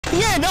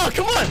Yeah, no,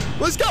 come on.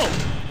 Let's go.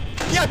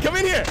 Yeah, come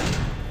in here.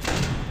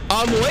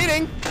 I'm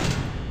waiting.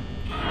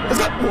 Let's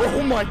go.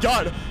 Oh my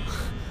god.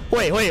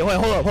 Wait,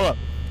 hold up.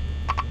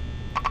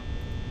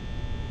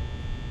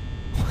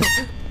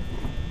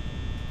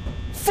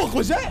 Fuck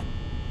was that?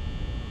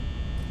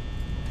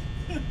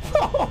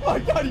 Oh my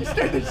god, you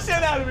scared the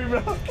shit out of me, bro.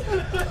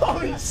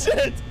 Holy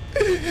shit.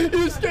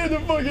 You scared the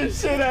fucking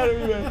shit out of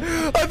me, man.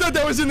 I thought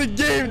that was in the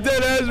game,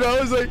 dead ass, bro. I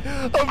was like,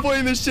 I'm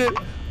playing this shit.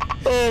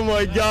 Oh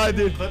my god,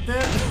 dude. Clip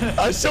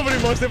that?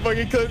 Somebody must have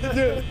fucking clipped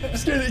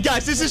it, dude.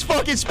 Guys, this is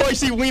fucking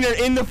Spicy Wiener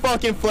in the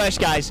fucking flesh,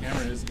 guys.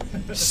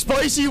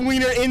 Spicy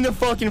Wiener in the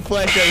fucking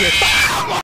flesh right here.